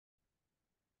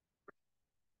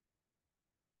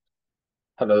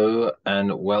Hello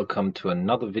and welcome to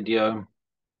another video.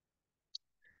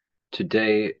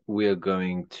 Today we are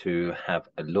going to have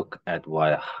a look at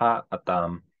why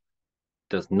Ha-Adam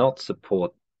does not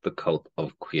support the cult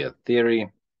of queer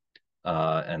theory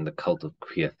and the cult of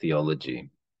queer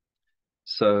theology.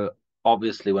 So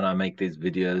obviously when I make these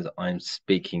videos, I'm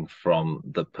speaking from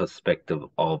the perspective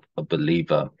of a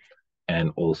believer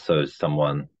and also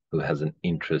someone who has an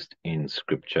interest in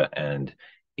scripture and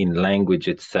in language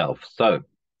itself. So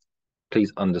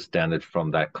please understand it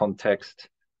from that context.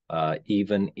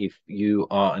 Even if you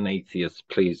are an atheist,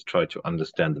 please try to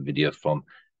understand the video from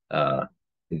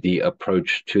the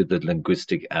approach to the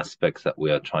linguistic aspects that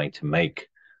we are trying to make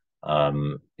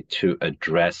to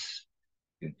address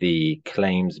the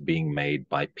claims being made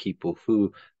by people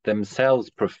who themselves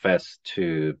profess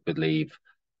to believe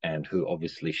and who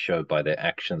obviously show by their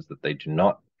actions that they do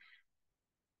not.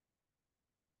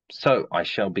 So I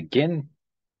shall begin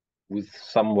with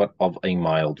somewhat of a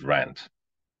mild rant.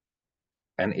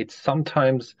 And it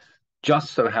sometimes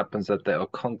just so happens that there are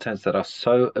contents that are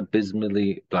so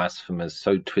abysmally blasphemous,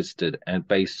 so twisted, and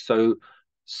based so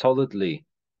solidly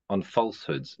on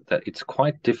falsehoods that it's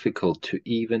quite difficult to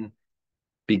even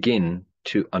begin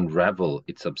to unravel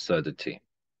its absurdity.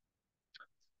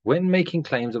 When making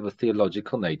claims of a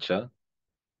theological nature,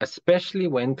 especially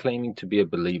when claiming to be a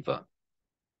believer,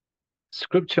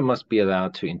 Scripture must be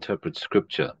allowed to interpret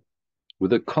Scripture, with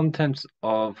the contents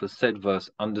of a said verse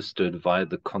understood via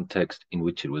the context in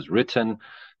which it was written,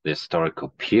 the historical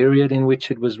period in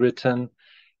which it was written,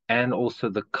 and also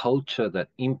the culture that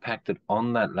impacted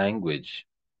on that language.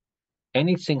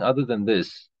 Anything other than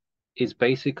this is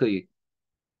basically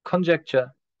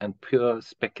conjecture and pure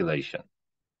speculation.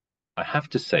 I have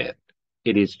to say it.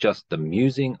 It is just the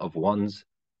musing of one's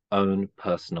own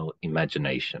personal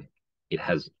imagination. It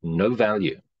has no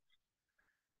value.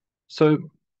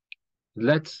 So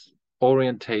let's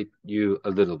orientate you a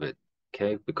little bit,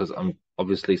 okay? Because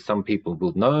obviously some people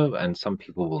will know and some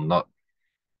people will not.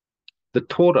 The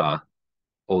Torah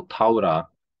or Torah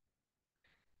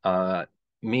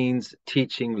means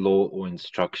teaching, law, or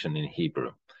instruction in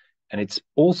Hebrew. And it's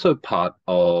also part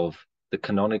of the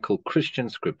canonical Christian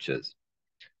scriptures.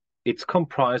 It's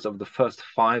comprised of the first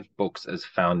 5 books as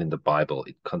found in the Bible.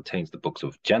 It contains the books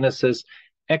of Genesis,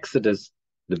 Exodus,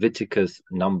 Leviticus,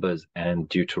 Numbers, and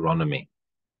Deuteronomy.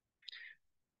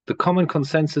 The common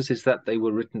consensus is that they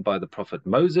were written by the prophet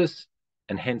Moses,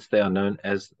 and hence they are known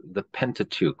as the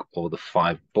Pentateuch, or the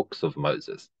 5 books of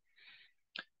Moses.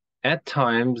 At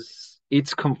times,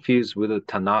 it's confused with the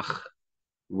Tanakh,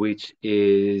 which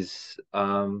is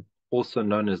also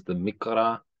known as the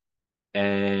Mikra,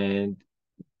 and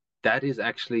that is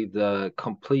actually the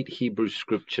complete Hebrew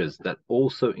scriptures that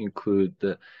also include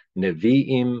the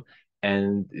Nevi'im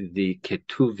and the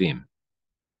Ketuvim.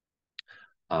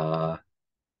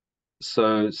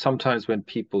 So sometimes when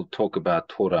people talk about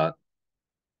Torah,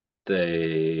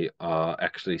 they are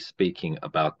actually speaking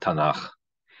about Tanakh.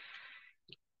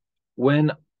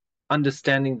 When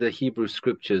understanding the Hebrew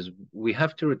scriptures, we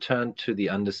have to return to the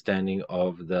understanding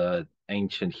of the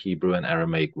ancient Hebrew and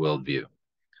Aramaic worldview,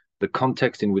 the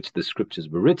context in which the scriptures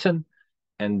were written,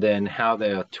 and then how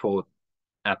they are taught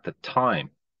at the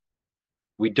time.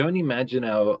 We don't imagine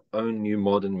our own new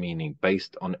modern meaning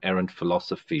based on errant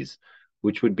philosophies,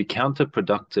 which would be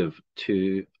counterproductive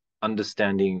to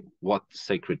understanding what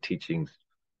sacred teachings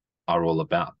are all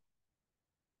about.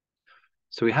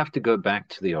 So we have to go back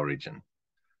to the origin.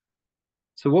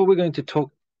 So what we're going to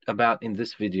talk about in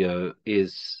this video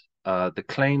is the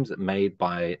claims made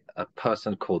by a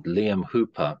person called Liam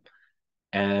Hooper.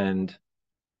 And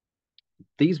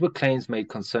these were claims made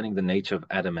concerning the nature of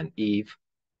Adam and Eve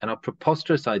and are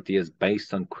preposterous ideas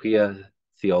based on queer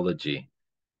theology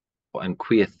and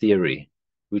queer theory,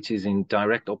 which is in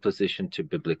direct opposition to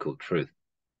biblical truth.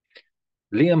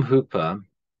 Liam Hooper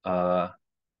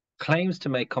claims to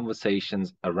make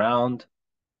conversations around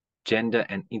gender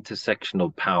and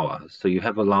intersectional power. So you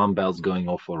have alarm bells going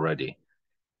off already.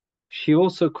 She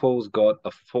also calls God a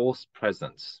false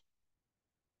presence,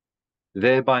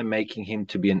 thereby making him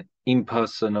to be an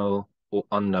impersonal or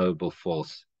unknowable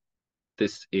force.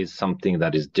 This is something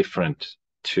that is different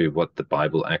to what the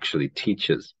Bible actually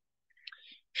teaches.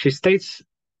 She states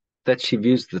that she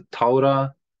views the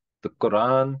Torah, the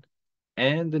Quran,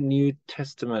 and the New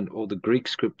Testament or the Greek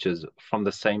scriptures from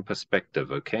the same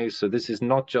perspective, okay? So this is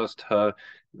not just her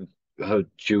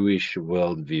Jewish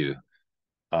worldview.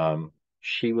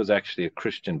 She was actually a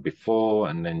Christian before,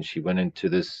 and then she went into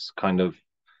this kind of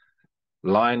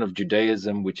line of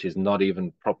Judaism, which is not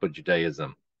even proper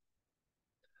Judaism.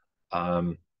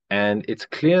 And it's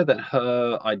clear that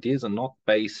her ideas are not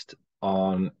based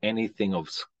on anything of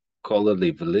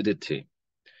scholarly validity.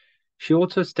 She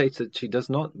also states that she does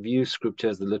not view scripture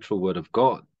as the literal word of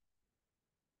God.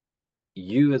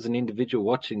 You as an individual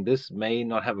watching this may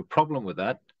not have a problem with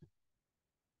that.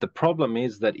 The problem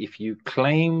is that if you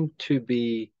claim to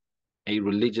be a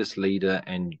religious leader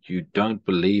and you don't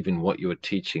believe in what you're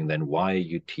teaching, then why are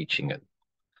you teaching it?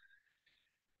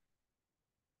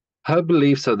 Her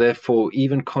beliefs are therefore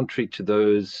even contrary to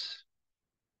those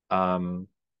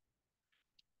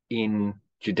in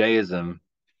Judaism,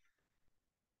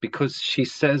 because she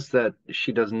says that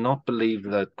she does not believe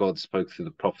that God spoke through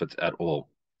the prophets at all,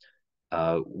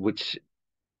 which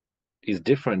is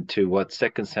different to what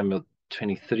 2 Samuel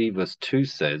 23 verse 2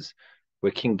 says,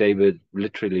 where King David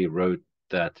literally wrote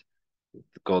that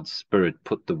God's Spirit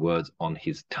put the words on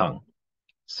his tongue,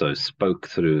 so spoke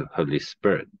through Holy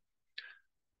Spirit.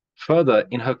 Further,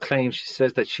 in her claim, she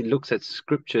says that she looks at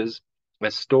scriptures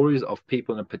as stories of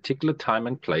people in a particular time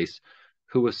and place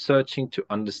who were searching to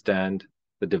understand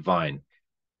the divine,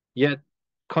 yet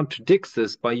contradicts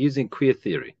this by using queer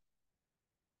theory,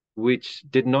 which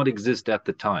did not exist at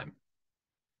the time.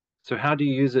 So how do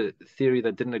you use a theory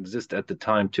that didn't exist at the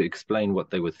time to explain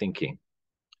what they were thinking?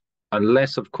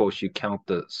 Unless, of course, you count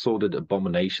the sordid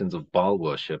abominations of Baal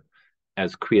worship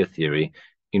as queer theory,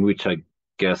 in which I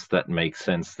guess that makes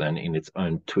sense then in its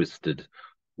own twisted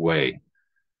way.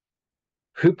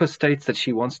 Hooper states that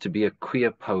she wants to be a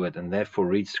queer poet and therefore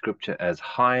reads scripture as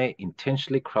high,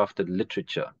 intentionally crafted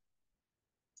literature,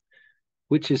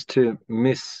 which is to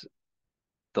miss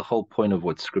the whole point of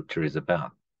what scripture is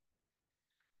about.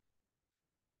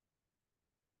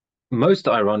 Most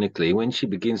ironically, when she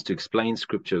begins to explain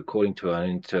scripture according to her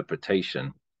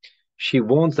interpretation, she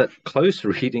warns that close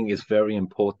reading is very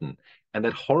important and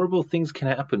that horrible things can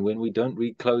happen when we don't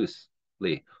read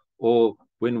closely, or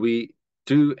when we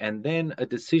do and then a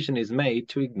decision is made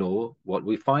to ignore what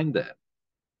we find there.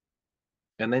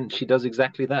 And then she does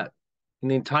exactly that. In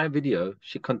the entire video,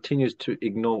 she continues to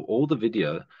ignore all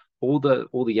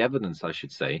the evidence, I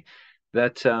should say,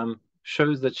 that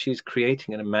shows that she's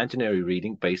creating an imaginary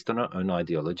reading based on her own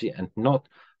ideology and not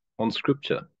on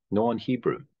scripture, nor on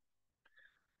Hebrew.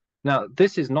 Now,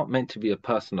 this is not meant to be a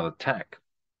personal attack.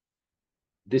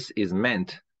 This is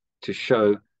meant to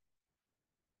show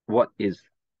what is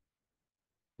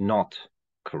not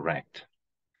correct.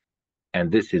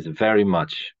 And this is very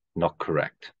much not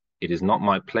correct. It is not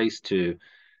my place to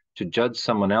judge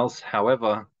someone else.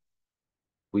 However,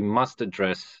 we must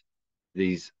address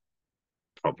these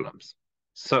problems.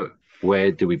 So,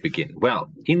 where do we begin? Well,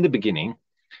 in the beginning,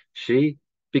 she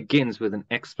begins with an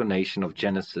explanation of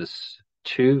Genesis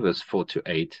 2, verse 4 to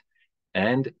 8,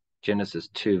 and Genesis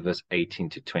 2, verse 18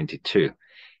 to 22,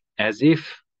 as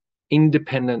if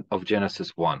independent of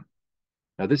Genesis 1.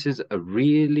 Now, this is a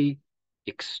really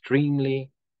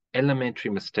extremely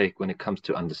elementary mistake when it comes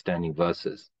to understanding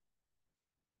verses.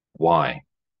 Why?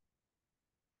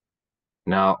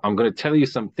 Now, I'm going to tell you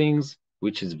some things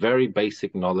which is very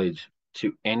basic knowledge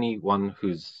to anyone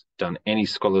who's done any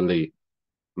scholarly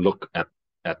look at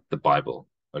the Bible,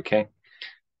 okay?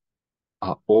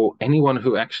 Or anyone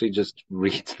who actually just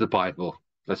reads the Bible,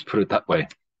 let's put it that way.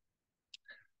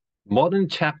 Modern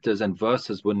chapters and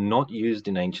verses were not used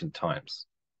in ancient times.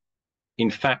 In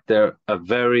fact, they're a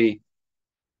very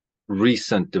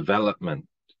recent development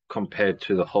compared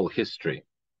to the whole history.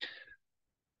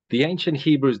 The ancient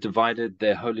Hebrews divided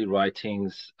their holy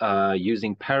writings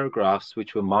using paragraphs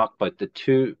which were marked by the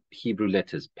two Hebrew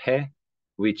letters peh,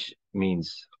 which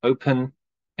means open,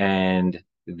 and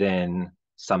then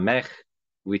samech,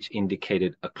 which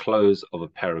indicated a close of a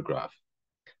paragraph.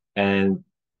 And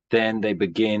then they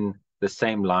begin the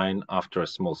same line after a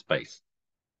small space.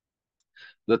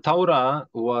 The Torah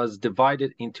was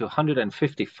divided into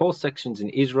 154 sections in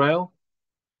Israel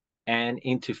and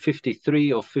into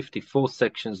 53 or 54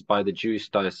 sections by the Jewish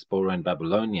diaspora in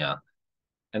Babylonia.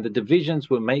 And the divisions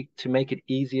were made to make it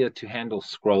easier to handle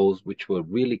scrolls, which were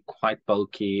really quite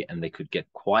bulky and they could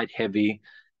get quite heavy.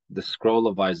 The scroll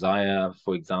of Isaiah,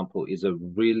 for example, is a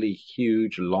really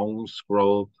huge, long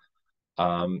scroll.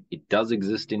 It does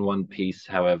exist in one piece.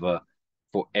 However,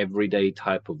 for everyday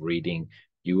type of reading,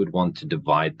 you would want to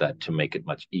divide that to make it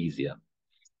much easier.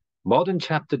 Modern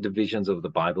chapter divisions of the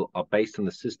Bible are based on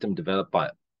the system developed by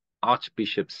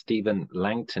Archbishop Stephen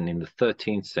Langton in the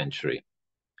 13th century.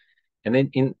 And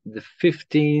then in the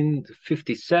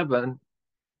 1557,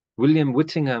 William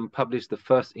Whittingham published the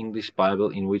first English Bible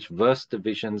in which verse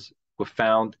divisions were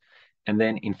found. And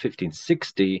then in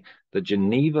 1560, the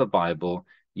Geneva Bible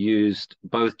used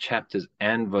both chapters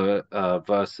and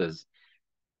verses,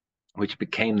 which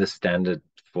became the standard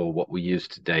for what we use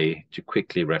today to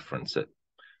quickly reference it.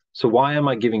 So why am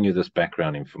I giving you this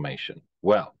background information?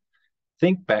 Well,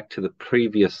 think back to the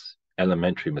previous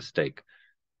elementary mistake.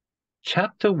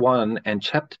 Chapter 1 and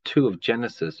chapter 2 of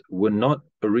Genesis were not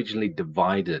originally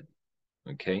divided,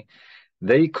 okay?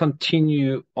 They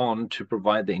continue on to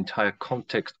provide the entire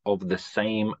context of the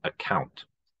same account,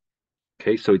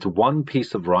 okay? So it's one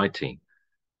piece of writing.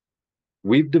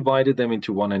 We've divided them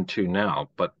into 1 and 2 now,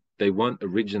 but they weren't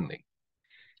originally.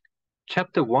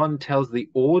 Chapter 1 tells the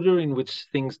order in which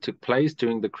things took place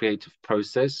during the creative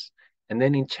process, and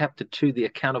then in chapter 2, the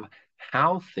account of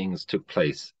how things took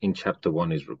place in chapter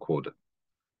 1 is recorded.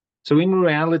 So in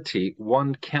reality,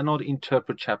 one cannot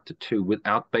interpret chapter 2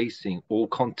 without basing all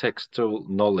contextual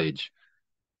knowledge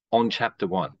on chapter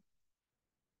 1.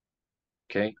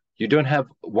 Okay? You don't have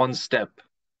one step.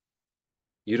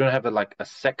 You don't have a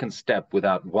second step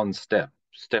without one step.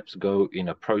 Steps go in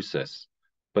a process.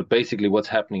 But basically what's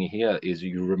happening here is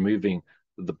you're removing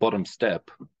the bottom step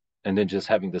and then just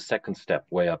having the second step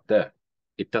way up there.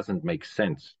 It doesn't make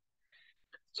sense.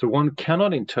 So one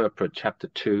cannot interpret chapter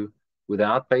 2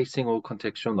 without basing all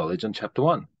contextual knowledge on chapter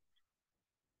 1.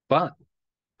 But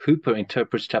Hooper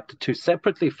interprets chapter 2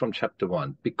 separately from chapter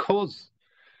 1 because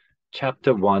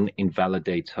chapter 1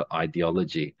 invalidates her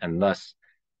ideology, and thus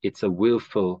it's a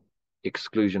willful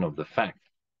exclusion of the fact.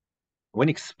 When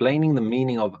explaining the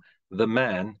meaning of the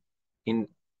man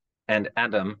and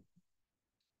Adam,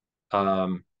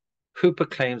 Hooper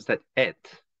claims that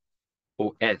et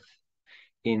or eth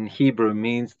in Hebrew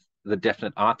means the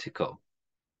definite article.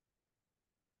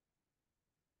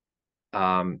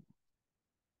 Ha.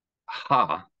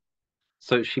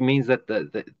 So she means that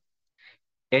the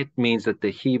et means that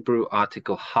the Hebrew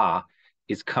article ha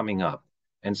is coming up.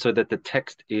 And so that the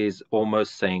text is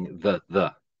almost saying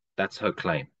the. That's her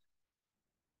claim.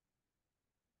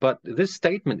 But this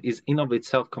statement is in of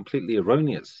itself completely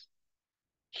erroneous.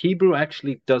 Hebrew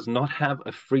actually does not have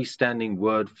a freestanding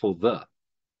word for the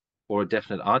or a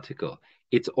definite article.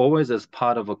 It's always as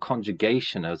part of a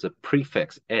conjugation, as a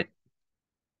prefix, et,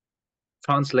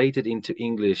 translated into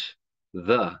English,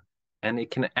 the, and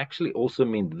it can actually also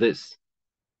mean this.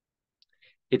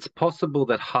 It's possible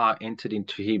that ha entered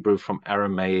into Hebrew from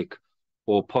Aramaic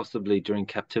or possibly during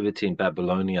captivity in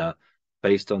Babylonia,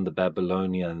 based on the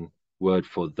Babylonian word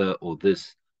for the or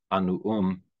this,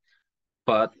 anu.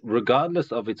 But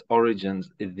regardless of its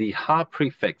origins, the ha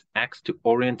prefix acts to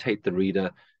orientate the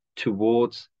reader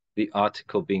towards the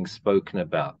article being spoken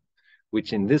about,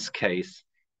 which in this case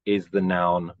is the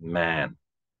noun man,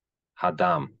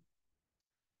 Adam.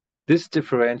 This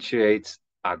differentiates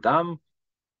Adam,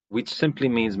 which simply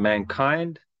means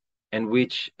mankind, and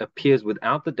which appears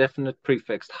without the definite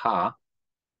prefix ha,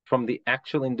 from the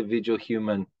actual individual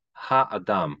human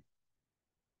ha-Adam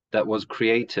that was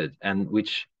created and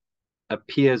which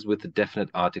appears with the definite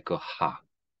article ha.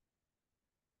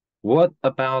 What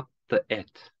about the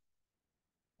et?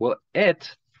 Well,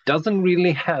 et doesn't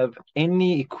really have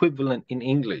any equivalent in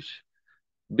English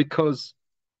because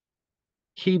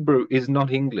Hebrew is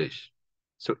not English.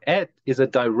 So et is a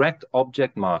direct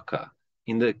object marker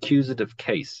in the accusative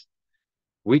case,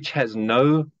 which has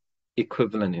no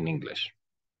equivalent in English.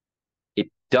 It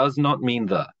does not mean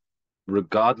the,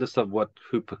 regardless of what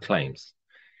Hooper claims.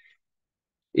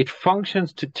 It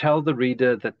functions to tell the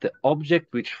reader that the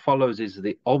object which follows is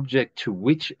the object to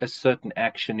which a certain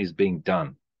action is being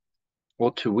done,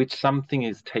 or to which something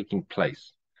is taking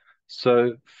place.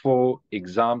 So, for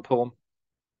example,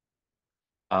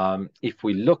 if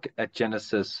we look at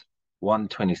Genesis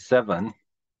 1:27,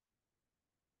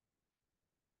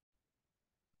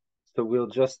 so we'll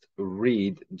just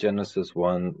read Genesis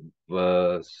 1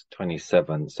 verse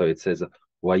 27. So it says,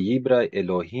 Vayibra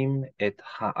Elohim et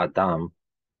ha'adam,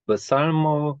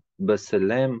 Besalmo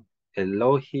beselem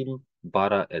Elohim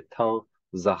bara eto,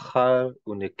 Zachar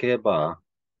unekeba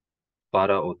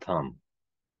bara otam.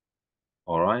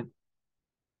 All right.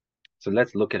 So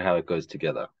let's look at how it goes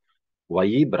together.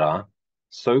 Vayibra,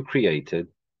 so created,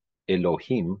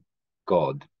 Elohim,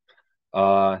 God.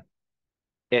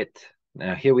 Et.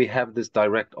 Now here we have this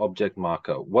direct object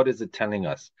marker. What is it telling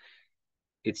us?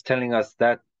 It's telling us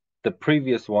that the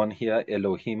previous one here,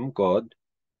 Elohim, God,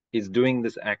 is doing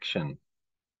this action.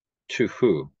 To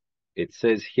who? It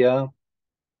says here,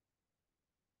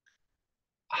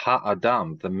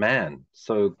 Ha-Adam, the man.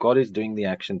 So God is doing the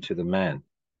action to the man.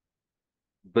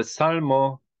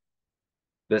 Besalmo,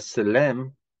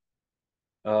 Beselem,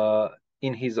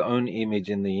 in his own image,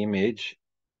 in the image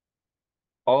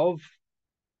of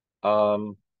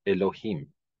Elohim.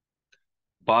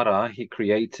 Bara, he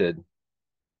created,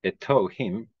 Eto,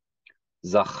 him.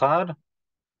 Zachar,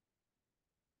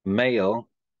 male,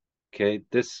 Okay,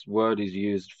 this word is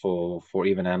used for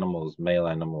even animals, male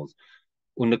animals.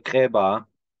 Unekreba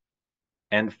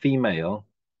and female,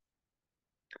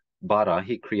 bara,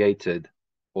 he created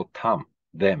otam,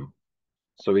 them.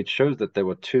 So it shows that there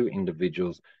were two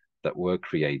individuals that were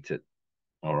created.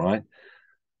 All right.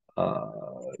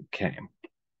 Okay.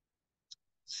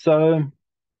 So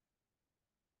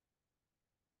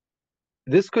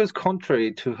this goes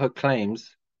contrary to her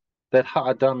claims that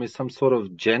Ha'adam is some sort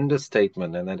of gender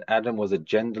statement and that Adam was a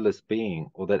genderless being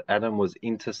or that Adam was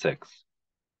intersex.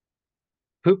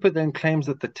 Hooper then claims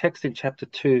that the text in chapter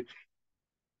 2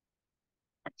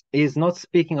 is not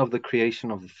speaking of the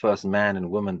creation of the first man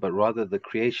and woman, but rather the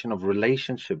creation of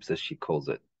relationships, as she calls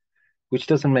it, which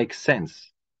doesn't make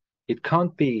sense. It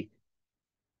can't be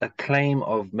a claim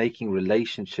of making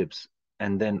relationships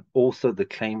and then also the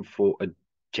claim for a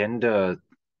gender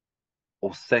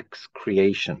or sex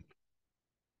creation.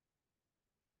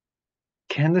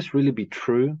 Can this really be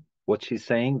true, what she's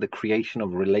saying, the creation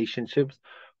of relationships?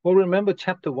 Well, remember,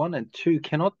 chapter 1 and 2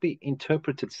 cannot be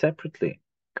interpreted separately.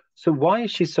 So why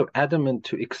is she so adamant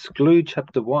to exclude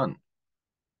chapter 1?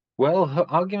 Well, her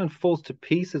argument falls to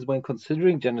pieces when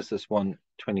considering Genesis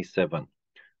 1:27,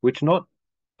 which not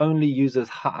only uses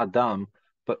Ha'adam,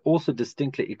 but also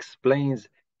distinctly explains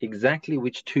exactly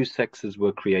which two sexes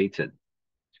were created.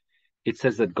 It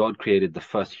says that God created the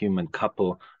first human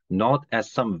couple not as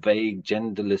some vague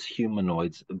genderless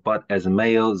humanoids, but as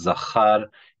male Zachar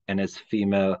and as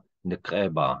female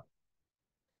Nekreba.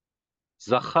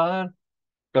 Zachar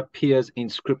appears in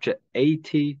scripture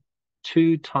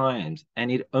 82 times,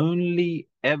 and it only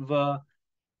ever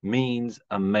means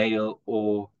a male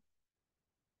or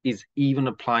is even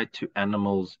applied to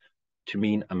animals to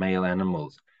mean a male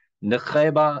animals.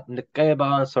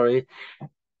 Nekreba, sorry,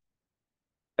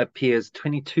 appears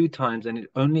 22 times and it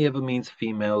only ever means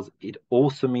females. It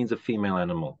also means a female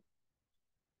animal.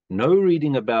 No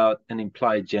reading about an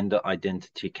implied gender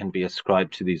identity can be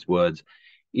ascribed to these words,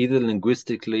 either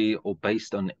linguistically or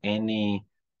based on any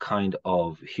kind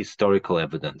of historical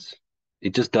evidence.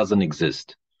 It just doesn't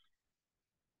exist.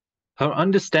 Her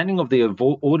understanding of the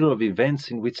order of events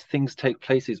in which things take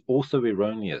place is also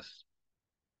erroneous.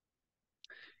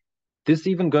 This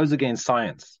even goes against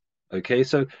science. Okay,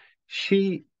 so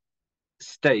she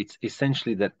states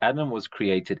essentially that Adam was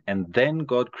created and then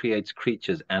God creates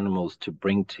creatures, animals, to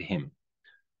bring to him,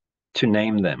 to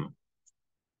name them.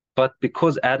 But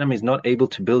because Adam is not able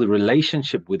to build a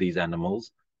relationship with these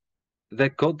animals,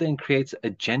 that God then creates a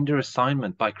gender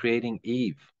assignment by creating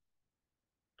Eve.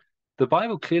 The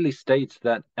Bible clearly states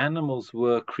that animals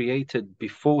were created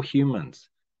before humans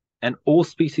and all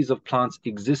species of plants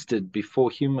existed before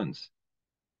humans,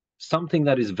 something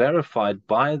that is verified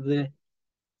by the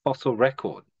fossil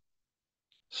record.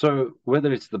 So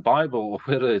whether it's the Bible or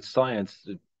whether it's science,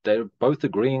 they're both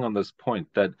agreeing on this point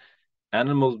that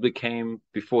animals became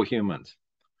before humans.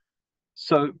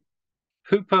 So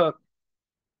Hooper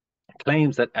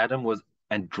claims that Adam was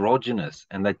androgynous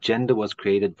and that gender was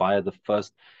created via the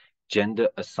first gender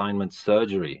assignment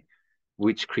surgery,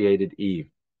 which created Eve.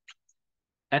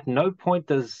 At no point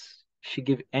does she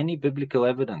give any biblical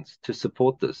evidence to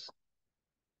support this.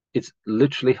 It's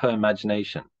literally her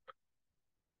imagination.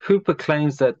 Hooper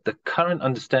claims that the current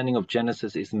understanding of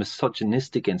Genesis is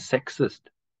misogynistic and sexist.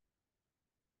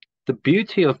 The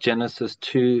beauty of Genesis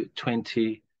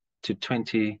 2:20 to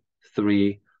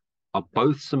 23 are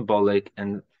both symbolic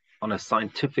and on a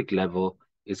scientific level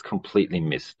is completely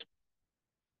missed.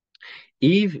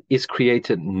 Eve is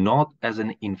created not as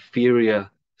an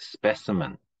inferior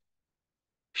specimen.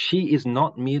 She is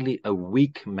not merely a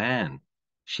weak man.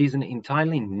 She's an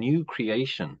entirely new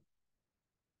creation.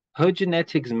 Her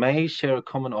genetics may share a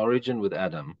common origin with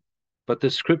Adam, but the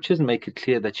scriptures make it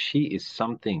clear that she is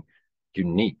something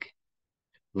unique.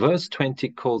 Verse 20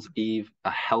 calls Eve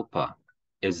a helper,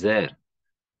 ezer.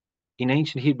 In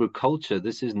ancient Hebrew culture,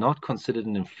 this is not considered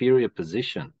an inferior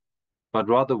position, but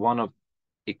rather one of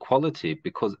equality,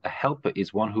 because a helper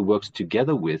is one who works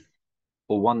together with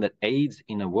or one that aids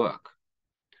in a work.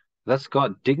 Thus,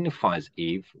 God dignifies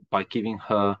Eve by giving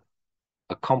her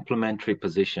a complementary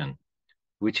position,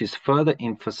 which is further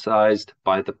emphasized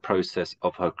by the process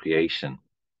of her creation.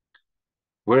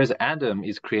 Whereas Adam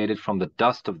is created from the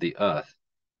dust of the earth,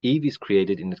 Eve is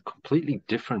created in a completely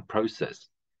different process.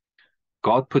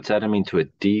 God puts Adam into a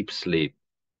deep sleep,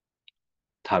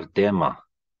 tardema,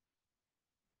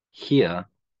 here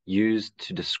used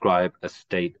to describe a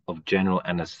state of general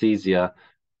anesthesia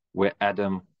where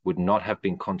Adam would not have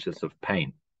been conscious of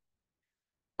pain.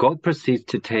 God proceeds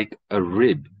to take a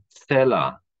rib,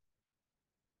 selah.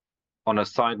 On a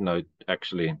side note,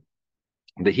 actually,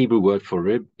 the Hebrew word for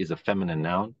rib is a feminine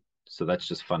noun, So that's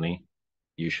just funny.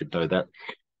 You should know that.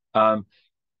 Um,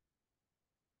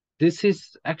 this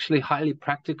is actually highly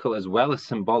practical as well as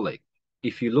symbolic.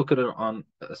 If you look at it on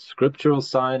a scriptural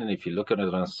side and if you look at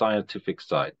it on a scientific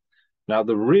side. Now,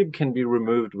 the rib can be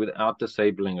removed without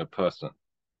disabling a person.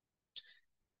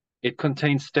 It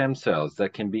contains stem cells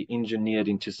that can be engineered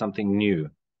into something new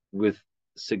with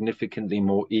significantly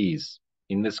more ease,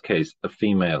 in this case, a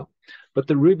female. But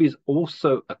the rib is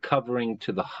also a covering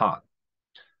to the heart.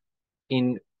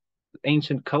 In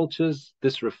ancient cultures,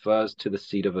 this refers to the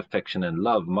seat of affection and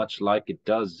love, much like it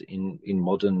does in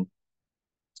modern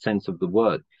sense of the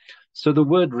word. So the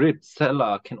word rib,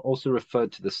 selah, can also refer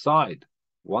to the side.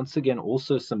 Once again,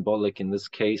 also symbolic in this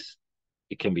case.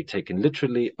 It can be taken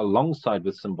literally alongside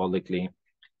with symbolically,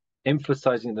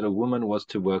 emphasizing that a woman was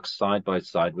to work side by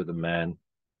side with a man,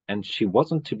 and she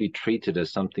wasn't to be treated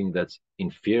as something that's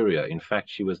inferior. In fact,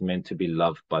 she was meant to be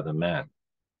loved by the man.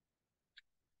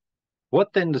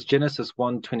 What then does Genesis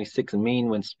 1:26 mean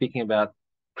when speaking about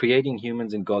creating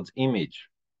humans in God's image?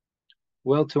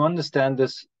 Well, to understand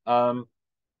this,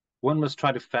 one must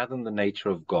try to fathom the nature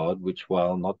of God, which,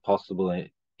 while not possible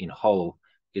in whole,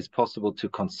 is possible to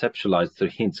conceptualize through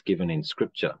hints given in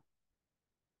Scripture.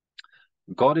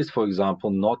 God is, for example,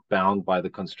 not bound by the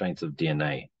constraints of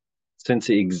DNA, since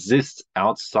he exists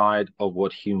outside of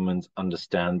what humans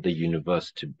understand the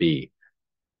universe to be.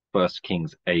 1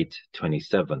 Kings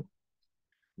 8:27.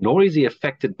 Nor is he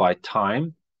affected by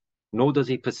time, nor does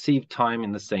he perceive time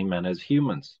in the same manner as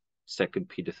humans. 2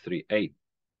 Peter 3:8.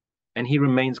 And he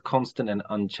remains constant and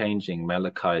unchanging.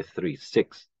 Malachi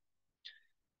 3:6.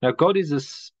 Now, God is a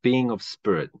being of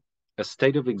spirit, a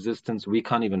state of existence we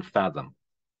can't even fathom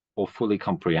or fully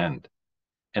comprehend,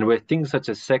 and where things such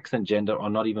as sex and gender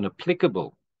are not even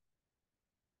applicable.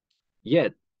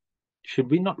 Yet,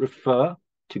 should we not refer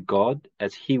to God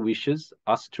as he wishes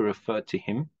us to refer to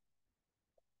him?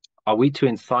 Are we to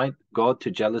incite God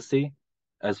to jealousy,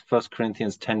 as 1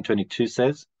 Corinthians 10:22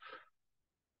 says?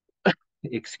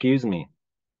 Excuse me,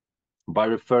 by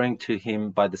referring to him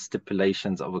by the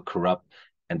stipulations of a corrupt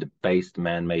and debased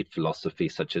man-made philosophy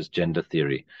such as gender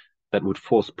theory that would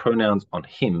force pronouns on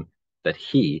him that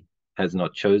he has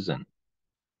not chosen.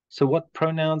 So what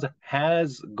pronouns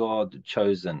has God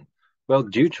chosen? Well,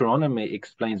 Deuteronomy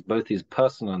explains both his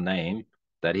personal name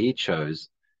that he chose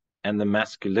and the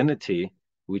masculinity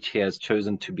which he has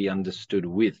chosen to be understood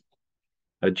with.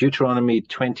 Deuteronomy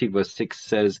 20 verse 6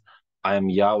 says, I am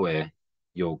Yahweh,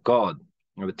 your God.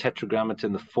 Now, the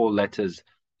tetragrammaton, the 4 letters,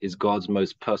 is God's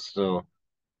most personal,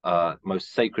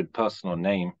 most sacred personal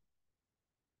name.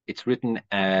 It's written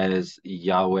as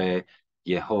Yahweh,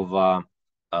 Yehovah,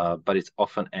 but it's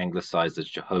often anglicized as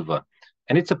Jehovah.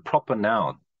 And it's a proper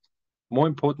noun. More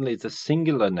importantly, it's a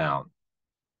singular noun.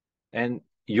 And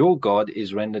your God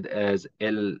is rendered as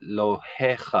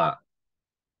Elohecha,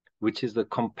 which is the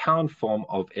compound form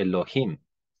of Elohim.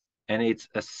 And it's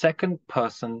a second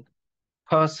person,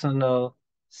 personal,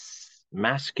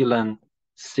 masculine,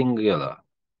 singular.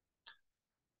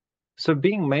 So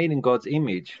being made in God's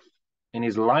image, in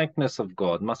his likeness of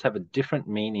God, must have a different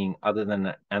meaning other than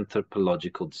an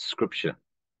anthropological description.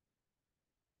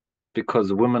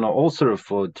 Because women are also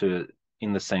referred to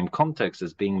in the same context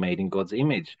as being made in God's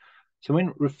image. So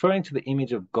when referring to the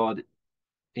image of God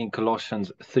in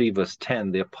Colossians 3 verse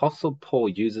 10, the Apostle Paul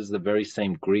uses the very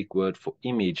same Greek word for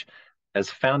image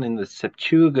as found in the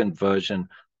Septuagint version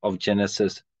of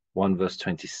Genesis 1 verse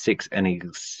 26. And he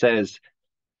says,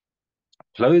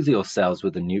 clothe yourselves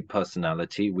with a new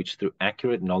personality, which through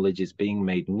accurate knowledge is being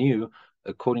made new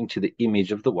according to the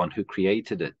image of the one who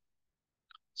created it.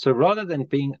 So rather than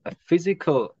being a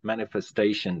physical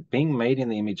manifestation, being made in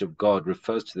the image of God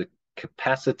refers to the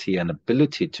capacity and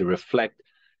ability to reflect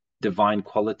divine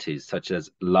qualities such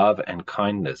as love and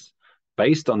kindness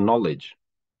based on knowledge,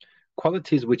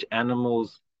 qualities which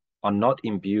animals are not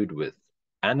imbued with.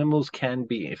 Animals can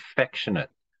be affectionate,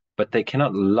 but they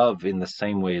cannot love in the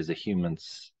same way as the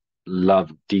humans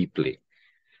love deeply.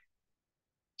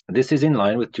 This is in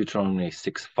line with Deuteronomy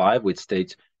 6:5, which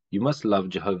states, you must love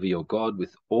Jehovah your God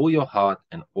with all your heart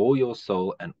and all your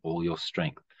soul and all your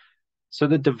strength. So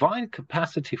the divine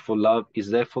capacity for love is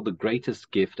therefore the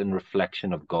greatest gift and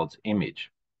reflection of God's image.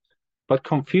 But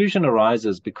confusion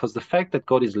arises because the fact that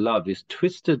God is love is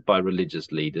twisted by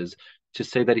religious leaders to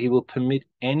say that he will permit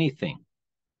anything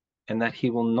and that he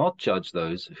will not judge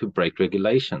those who break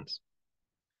regulations.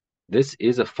 This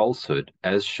is a falsehood,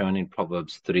 as shown in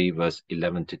Proverbs 3, verse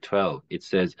 11 to 12. It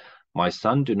says, my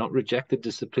son, do not reject the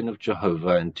discipline of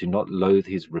Jehovah and do not loathe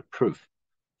his reproof.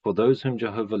 For those whom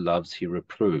Jehovah loves, he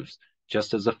reproves,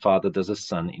 just as a father does a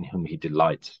son in whom he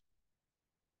delights.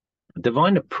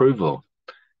 Divine approval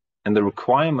And the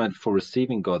requirement for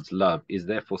receiving God's love is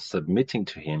therefore submitting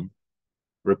to him,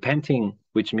 repenting,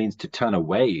 which means to turn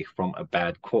away from a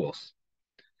bad course,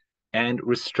 and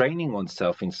restraining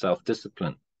oneself in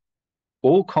self-discipline.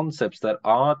 All concepts that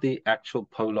are the actual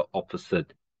polar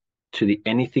opposite to the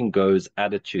anything goes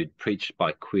attitude preached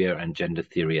by queer and gender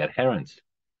theory adherents,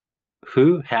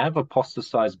 who have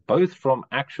apostatized both from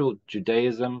actual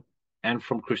Judaism and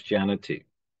from Christianity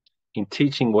in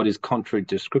teaching what is contrary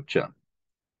to Scripture.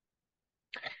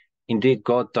 Indeed,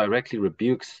 God directly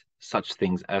rebukes such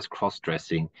things as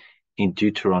cross-dressing in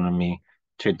Deuteronomy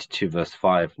 22, verse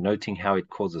 5, noting how it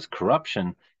causes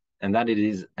corruption and that it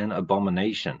is an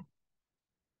abomination.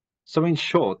 So in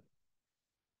short,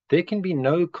 there can be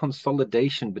no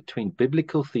consolidation between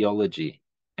biblical theology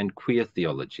and queer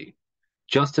theology,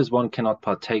 just as one cannot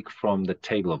partake from the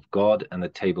table of God and the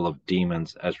table of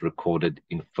demons as recorded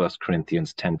in 1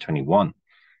 Corinthians 10:21.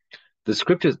 The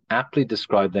scriptures aptly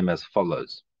describe them as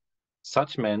follows.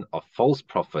 Such men are false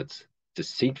prophets,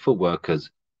 deceitful workers,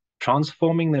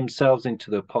 transforming themselves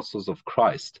into the apostles of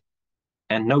Christ.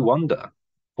 And no wonder,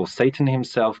 for Satan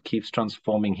himself keeps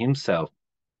transforming himself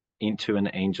into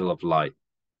an angel of light.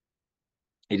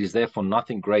 It is therefore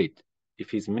nothing great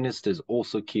if his ministers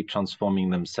also keep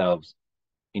transforming themselves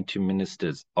into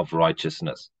ministers of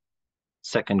righteousness.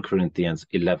 2 Corinthians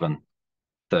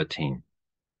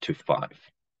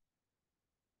 11:13-5.